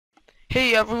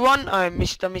Hey everyone, I'm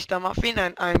MrMrMuffin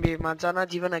and I'm with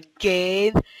MadanaDhiven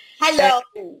again. And, Hello.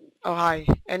 oh hi,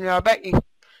 and we are back in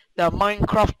the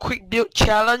Minecraft Quick Build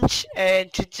Challenge,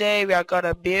 and today we are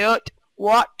gonna build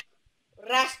what?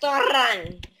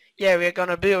 Restaurant. Yeah, we're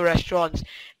gonna build restaurants.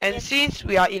 And Yes. since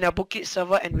we are in a Bukit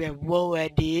server and we have World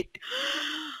Edit,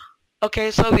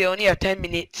 okay, so we only have 10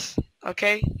 minutes.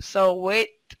 Okay, so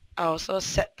wait, I also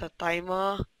set the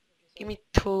timer. Give me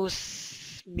 2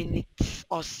 minutes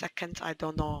or seconds, I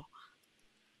don't know.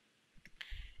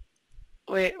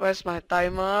 Wait, where's my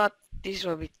timer? This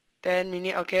will be 10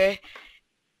 minutes, okay?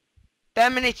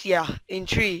 10 minutes, yeah. In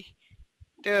 3,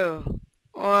 2,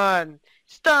 1,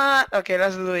 start! Okay,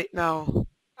 let's do it now.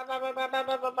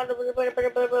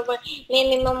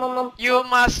 You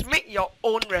must make your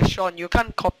own restaurant. You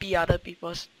can't copy other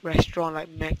people's restaurant like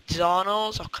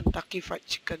McDonald's or Kentucky Fried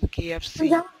Chicken, KFC.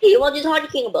 Exactly. What is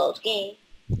talking about? Okay.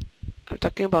 I'm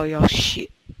talking about your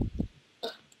shit.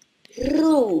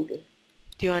 Rude.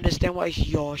 Do you understand what is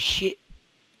your shit?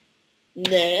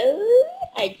 No,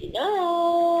 I do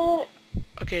not.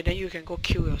 Okay, then you can go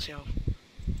kill yourself.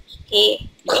 Okay.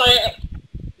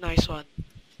 Nice one.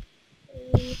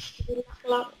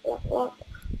 Lock.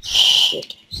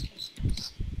 Shit.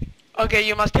 Okay,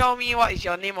 you must tell me what is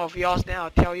your name of yours, then I'll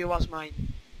tell you what's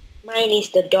mine. Mine is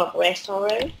the dog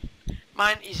restaurant.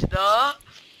 Mine is the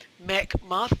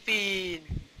McMuffin.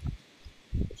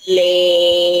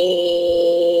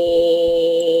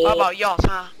 What about yours,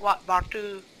 huh? What,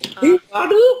 Bartu? Aduh.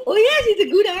 Oh yes, it's a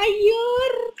good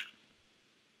idea.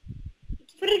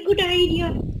 It's a very good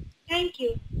idea. Thank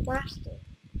you, master.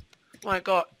 Oh my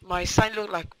god, my sign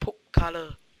look like poop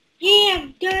color. Hey,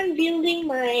 I'm done building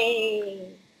my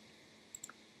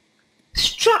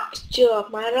structure of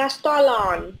my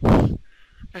restaurant.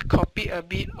 I copied a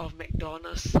bit of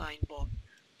McDonald's signboard.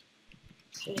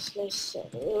 Let's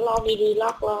lock. These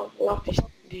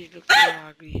look too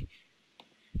ugly.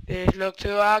 These look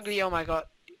too ugly, oh my god.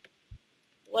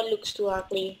 What looks too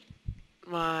ugly?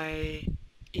 My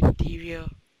interior.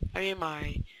 I mean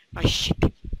my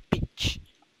shitty bitch.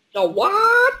 The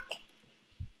what?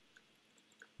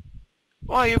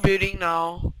 What are you building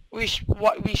now? Which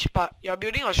part? You're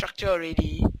building a structure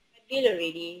already? I built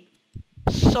already.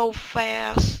 So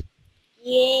fast.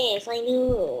 Yes, I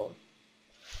know.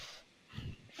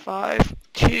 5,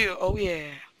 2, oh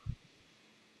yeah.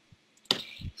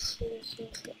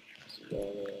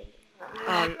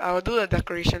 I will do the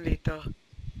decoration later.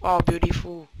 Wow,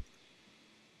 beautiful.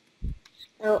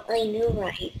 Oh, I know,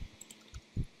 right?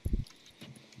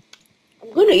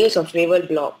 I'm gonna use a favorite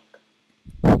block.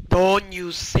 Don't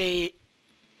you say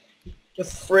The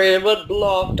favorite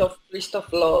block of list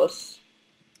of laws.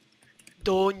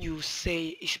 Don't you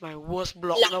say it's my worst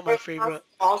block, not my favorite.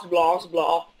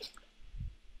 Block.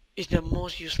 It's the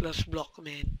most useless block,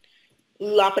 man.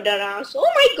 Lapidaras.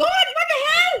 Oh my god, what the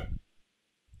hell?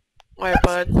 What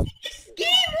happened? This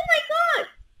game, oh my god.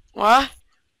 What?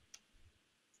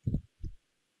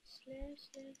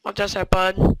 What just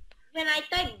happened? When I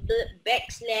type the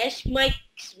backslash, my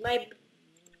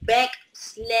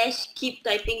backslash keep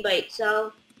typing by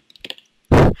itself.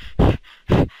 Not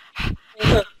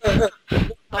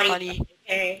funny.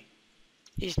 Okay.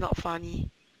 It's not funny.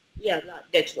 Yeah,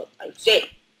 that's what I said,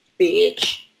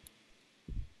 bitch.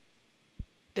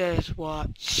 That's what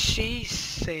she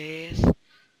says.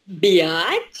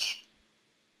 Bitch.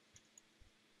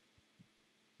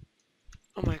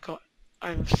 Oh my god.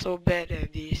 I'm so bad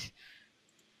at this.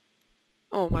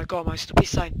 Oh my god, my stupid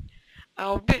sign.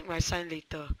 I'll make my sign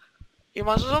later. You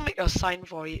must also make a sign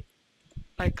for it.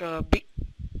 Like a big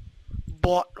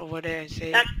board over there and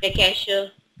say, That's the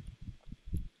cashier.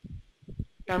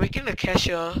 you're making the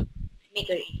cashier. Make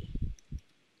it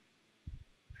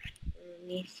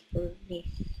Miss.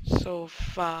 So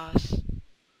fast.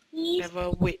 Miss. Never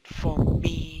wait for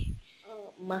me.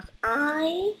 Must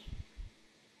I?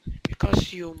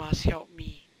 Because you must help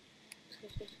me.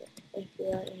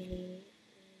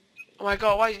 Oh my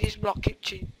god, why is this block keep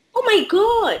changing? Oh my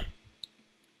god!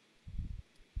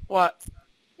 What?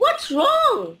 What's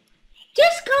wrong?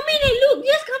 Just come in and look.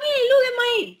 Just come in and look at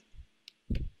mine.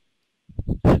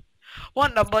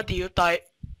 What number do you type?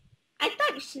 I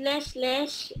typed slash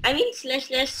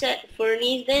set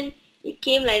furnace, then it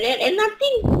came like that and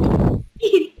nothing.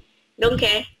 Don't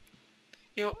care.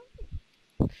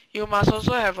 You must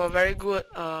also have a very good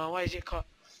what is it called?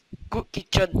 Good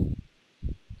kitchen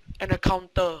and a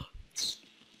counter.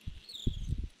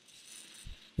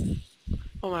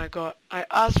 Oh my god, I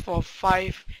asked for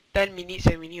 5-10 minutes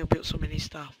and we need to build so many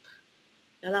stuff.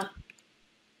 Yalah.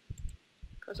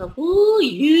 Because of who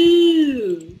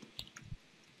you.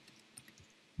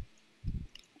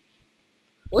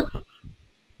 What?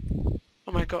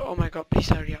 god, oh my god, please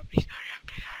hurry up, please hurry up,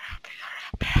 please hurry up, please hurry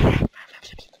up, please hurry up.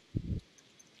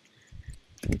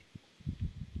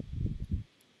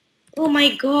 Oh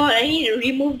my god, I need to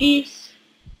remove this.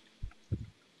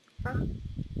 Huh?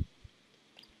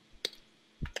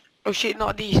 Oh shit,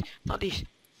 not this, not this.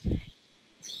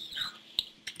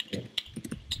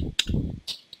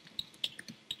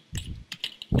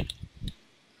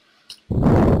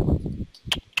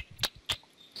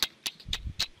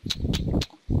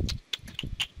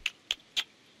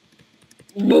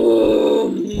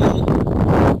 Boom!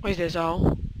 What is that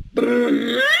sound?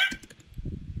 Boom!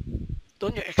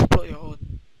 Don't you explode your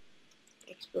own.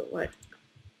 Explode what?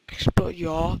 Explode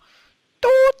your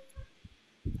toot.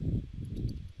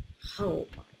 Oh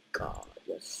my god,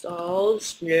 you're so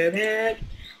stupid.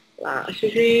 老师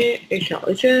是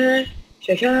小声，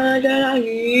小声在那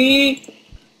里。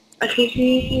啊嘻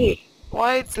嘻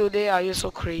Why today are you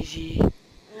so crazy?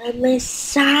 I'm a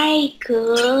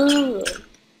psycho.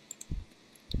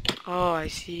 Oh, I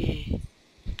see.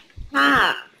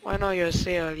 Ha! Why not you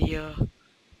say earlier?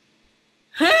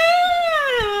 Ha!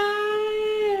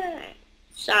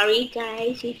 Sorry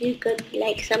guys, if you got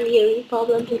like some hearing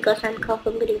problems because I'm cough,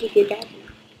 I'm gonna give you that.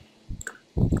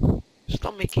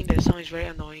 Stop making that sound, it's very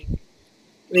annoying.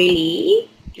 Really?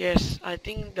 Yes, I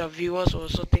think the viewers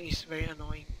also think it's very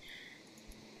annoying.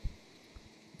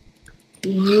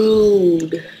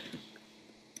 Rude.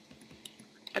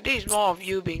 I think it's more of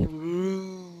you being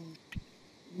rude.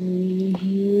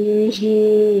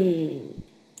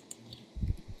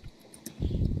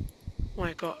 Oh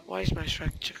my god, why is my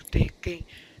structure taking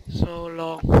so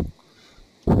long?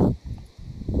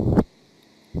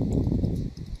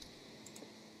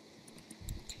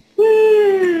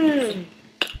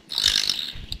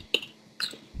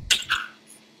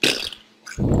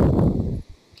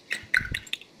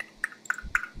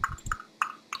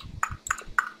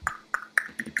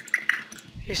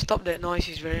 Hey, stop that noise,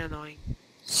 it's very annoying.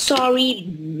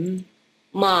 Sorry,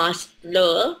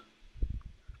 master.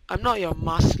 I'm not your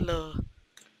muscler.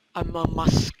 I'm a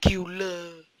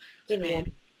muscular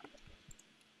man.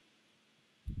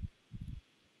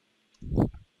 Oh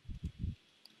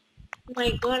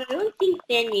my god, I don't think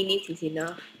 10 minutes is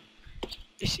enough.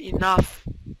 It's enough.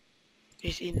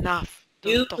 It's enough.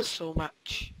 Don't You- talk so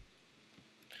much.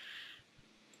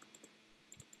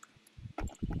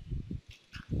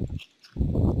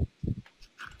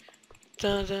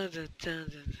 Dun, dun, dun,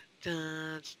 dun,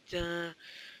 dun, dun,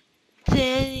 dun,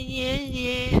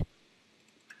 yeah.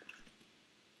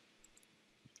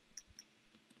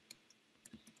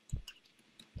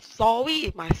 Sorry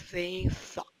if my thing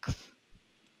sucks.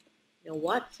 Your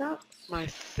what sucks? My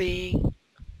thing.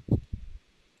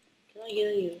 Cannot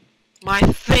hear you. My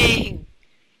thing.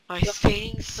 My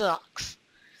thing sucks.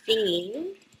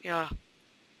 Singing? Yeah.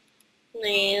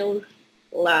 No.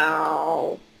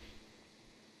 Loud.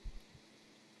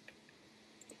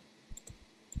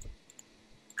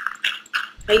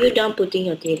 Are you done putting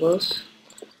your tables?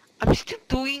 I'm still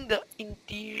doing the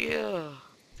interior.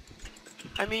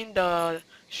 I mean the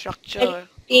structure. I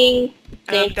think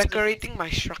And I'm 10 decorating my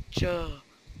structure.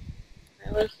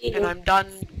 I was And I'm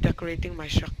done decorating my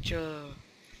structure.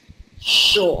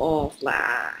 show off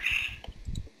lah.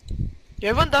 You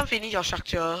haven't done finish your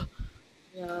structure?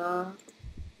 Yeah.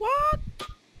 What?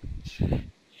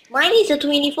 Mine is a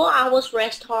 24 hours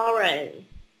restaurant.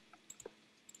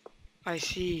 I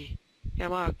see. Yeah,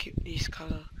 I'll keep this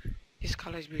color. This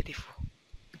color is beautiful.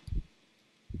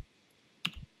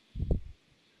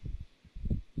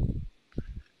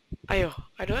 Ayo,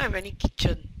 I don't have any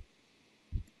kitchen.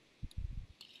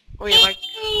 Oh yeah,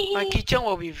 my kitchen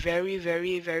will be very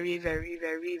very very very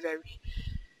very very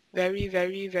very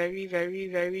very very very very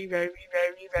very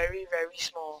very very very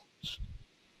small.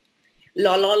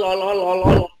 Lol lol lol lol lol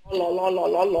lol lol lol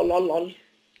lol lol lol lol.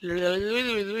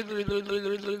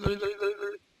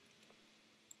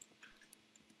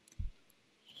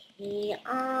 Hey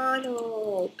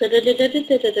Arnold. Hey.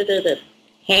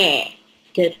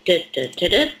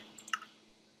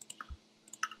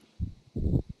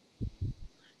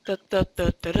 Da da da da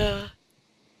da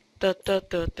da da da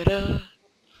da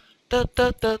da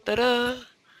da da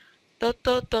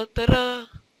da da da da.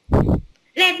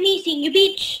 Let me sing you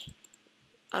bitch.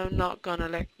 I'm not gonna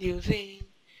let you sing.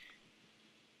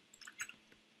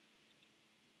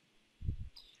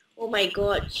 Oh my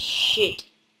god, shit.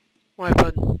 What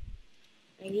happened?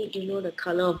 I need to know the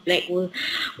color of black wool.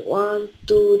 1,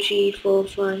 2, 3, 4,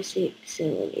 5, 6,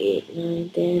 7, 8, 9,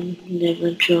 10,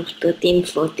 11, 12, 13,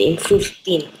 14,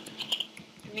 15.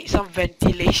 I need some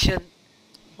ventilation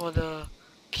for the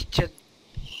kitchen.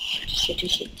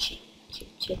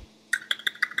 Shit.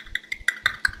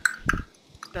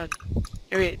 Done.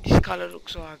 Wait, this color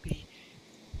looks so ugly.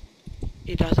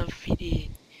 It doesn't fit in.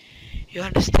 You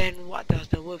understand what does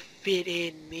the word fit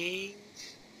in means?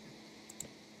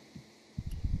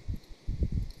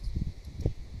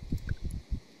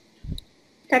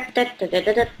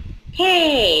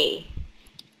 Hey!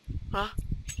 Huh?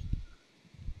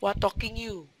 What talking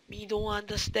you? Me don't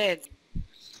understand.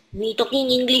 Me talking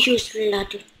English, you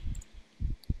slut.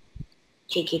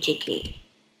 JK.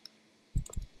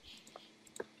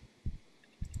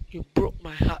 You broke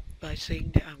my heart by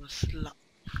saying that I'm a slut.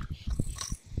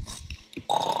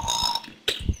 Oh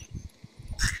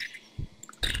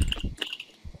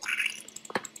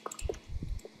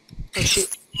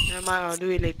shit. Never mind, I'll do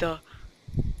it later.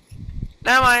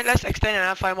 Never mind, let's extend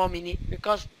another 5 more minutes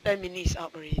because 10 minutes is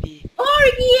up already.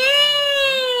 Oh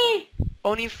yeah!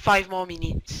 Only 5 more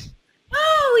minutes.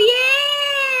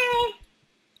 Oh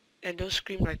And don't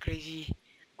scream like crazy.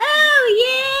 yeah!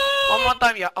 Oh One yeah! more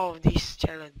time, you're out of this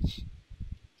challenge.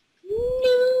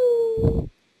 No!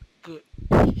 Good.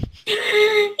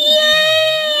 Yeah!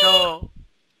 No.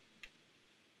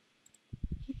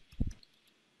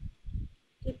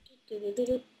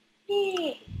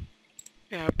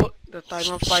 Yeah, I put the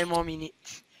timer 5 more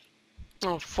minutes.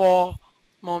 No, 4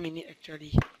 more minutes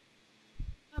actually.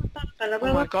 Oh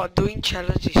my god, doing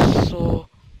challenge is so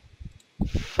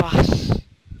fast.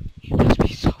 It must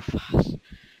be so fast.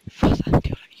 Fast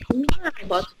until like your You know butt. I'm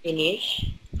about to finish.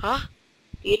 Huh?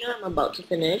 You know I'm about to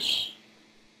finish.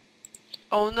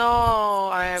 Oh no,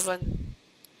 I haven't.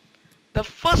 The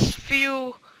first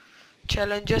few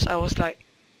challenges I was like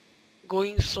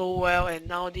going so well, and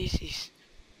now this is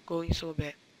going so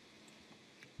bad.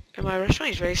 And my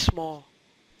restaurant is very small.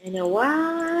 You know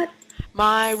what?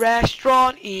 My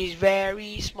restaurant is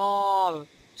very small.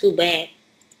 Too bad.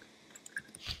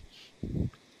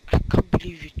 I can't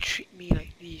believe you treat me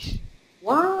like this.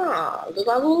 Wow, because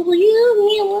I love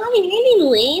you, I didn't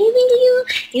do anything to you.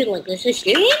 You like this is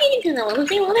anything because I want to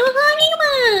say what I was talking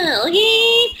about.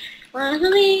 Okay?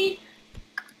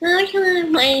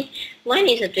 Mine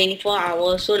is a 24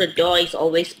 hours, so the door is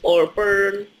always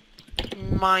open.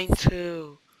 Mine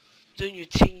too. Don't you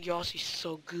think yours is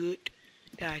so good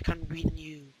that I can't win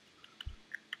you?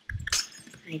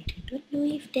 I do not know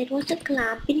if that was a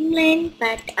clapping land,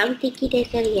 but I'll take it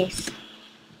as a yes.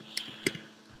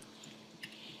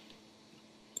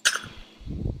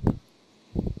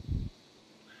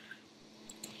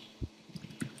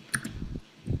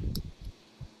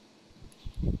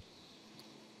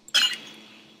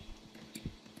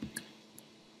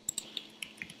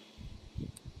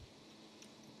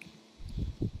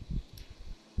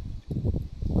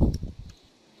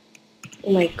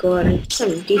 Oh my god, I'm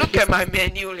some Look at my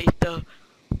menu later.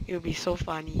 It'll be so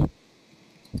funny.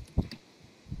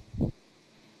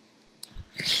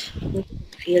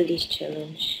 feel this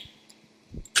challenge.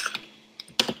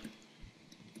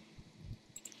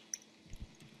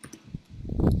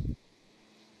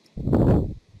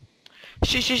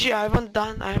 Shit, I haven't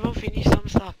finished some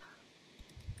stuff.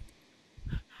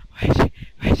 Where is it?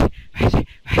 Where is it?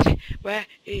 Where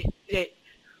is it?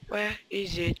 Where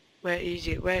is it? Where is it? Where is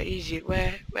it? Where is it?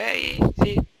 Where is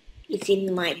it? It's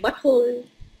in my butthole.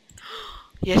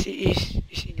 Yes, it is.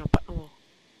 It's in your butthole.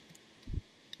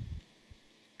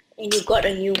 And you got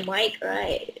a new mic,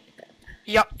 right?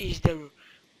 Yup, it's the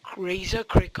Razer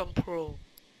Kraken Pro.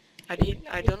 I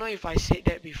don't know if I said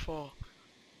that before,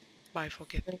 but I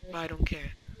forget. But I don't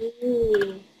care.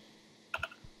 Ooh.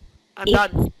 I'm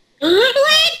done.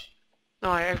 Wait!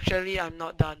 No, I'm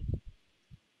not done.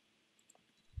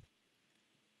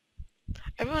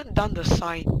 Everyone done the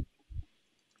sign.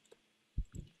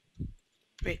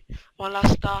 Wait, one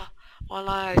last star. One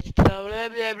last star. Blah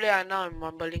blah blah. And now I'm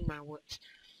mumbling my words.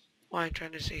 What I'm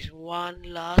trying to say is one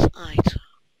last item.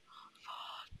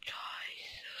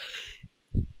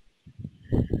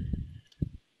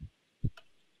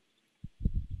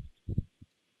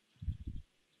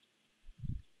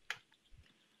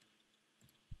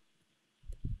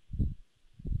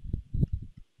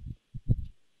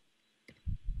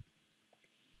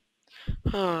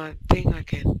 I think I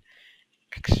can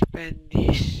expand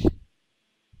this.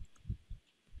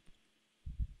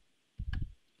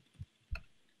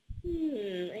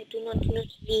 I do not know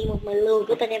the name of my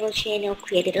logo, but I will channel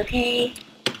created, okay?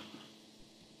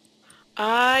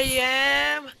 I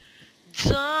am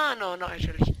done. No, not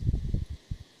actually.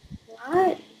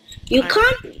 What? You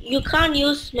can't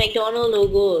use McDonald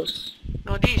logos.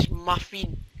 No, this is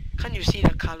muffin. Can't you see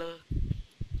the color?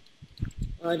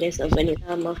 Oh, there's a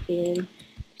vanilla muffin,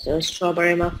 so a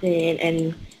strawberry muffin,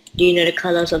 and do you know the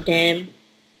colors of them?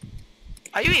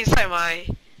 Are you inside my...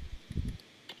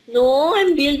 No,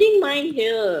 I'm building mine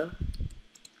here.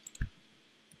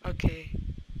 Okay.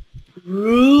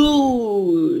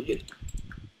 Rude.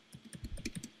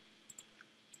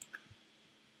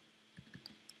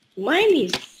 Mine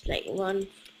is like one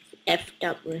effed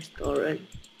up restaurant.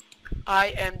 I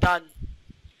am done.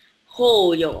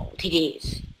 Hold your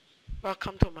titties.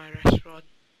 Welcome to my restaurant.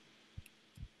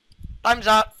 Time's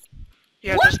up.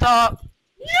 You have to What? stop.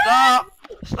 Stop.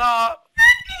 Stop.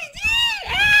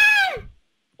 Ah!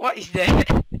 What is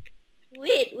that?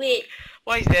 Wait, wait,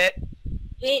 What is that?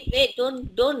 wait,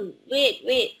 don't,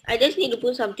 wait. I just need to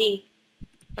put something.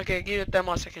 Okay, give you 10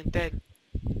 more seconds. 10,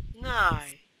 9,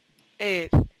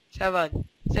 8, 7,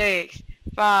 6,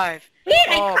 5, Wait,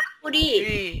 I 4, can't put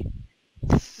it.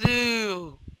 3,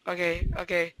 2.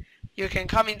 Okay. You can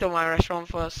come into my restaurant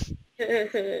first.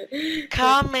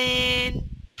 Come in.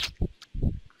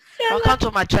 Welcome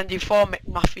to my 24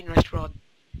 McMuffin restaurant.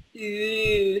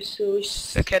 Ew, so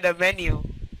Look at the menu.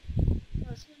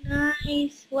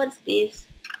 nice. What's this?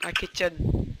 My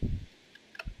kitchen.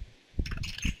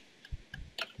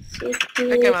 So Look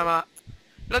cool.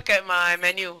 at my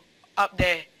menu up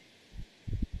there.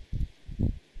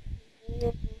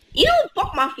 Ew,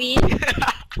 pork muffin.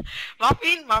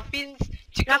 Muffins,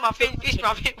 chicken muffin, fish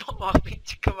muffin, pork muffin,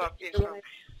 chicken muffin.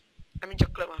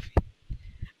 Chocolate muffin.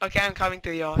 Okay, I'm coming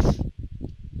to yours.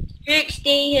 Rick,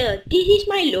 stay here. This is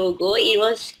my logo. It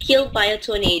was killed by a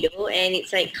tornado and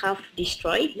it's like half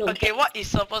destroyed. No, Okay, what is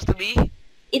supposed to be?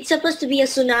 it's supposed to be a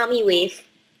tsunami wave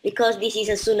because this is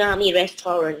a tsunami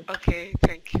restaurant. Okay,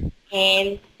 thank you.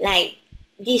 And like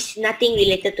this nothing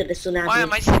related to the tsunami. Why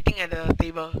am I sitting at the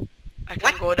table? I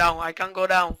can't go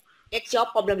down. That's your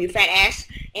problem, you fat ass.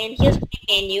 And here's my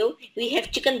menu. We have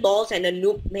chicken balls and a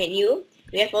noob menu.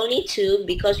 We have only two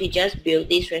because we just built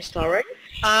this restaurant.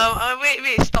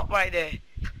 Wait, stop right there.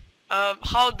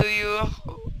 How do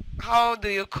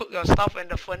you cook your stuff when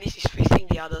the furnace is facing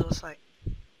the other side?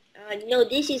 No,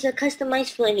 this is a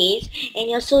customized furnace and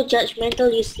you're so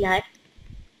judgmental, you slut.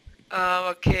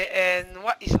 Okay, and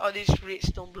what is all these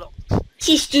redstone blocks? This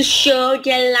is to show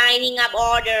the lining up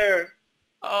order.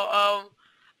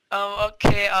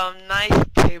 Okay, nice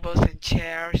tables and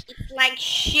chairs. It's like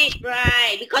shit,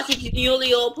 right? Because it's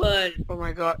newly open. Oh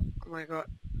my god.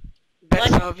 Bad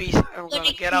service. I'm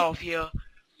gonna get out of here.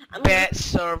 Bad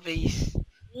service.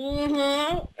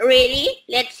 Really?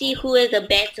 Let's see who has the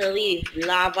bad service with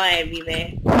lava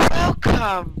everywhere.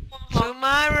 Welcome to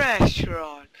my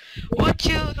restaurant. Would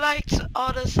you like to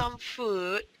order some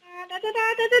food?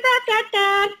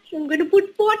 I'm gonna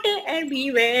put water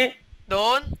everywhere.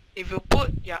 Don't. If you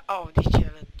put, you're out of this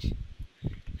challenge.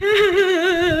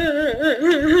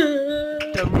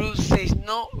 The rule says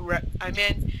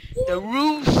the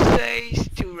rule says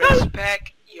to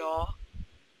respect your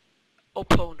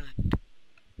opponent.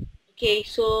 Okay,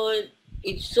 so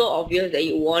it's so obvious that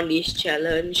you won this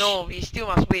challenge. No, we still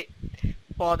must wait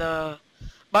for the...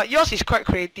 But yours is quite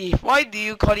creative. Why do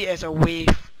you call it as a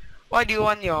wave? Why do you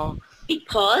want your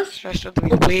Because restaurant to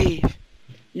be wave?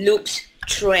 looks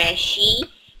trashy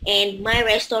and my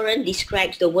restaurant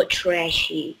describes the word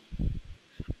trashy.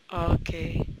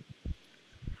 Okay.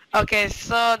 Okay,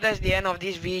 so that's the end of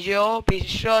this video. Be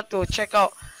sure to check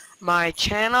out my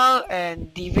channel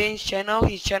and Dhiven's channel.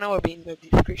 His channel will be in the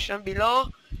description below.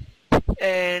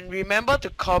 And remember to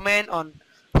comment on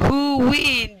who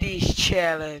win this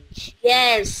challenge.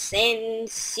 Yes, and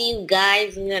see you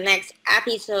guys in the next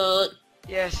episode.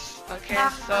 Yes, okay,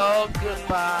 so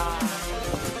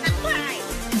goodbye.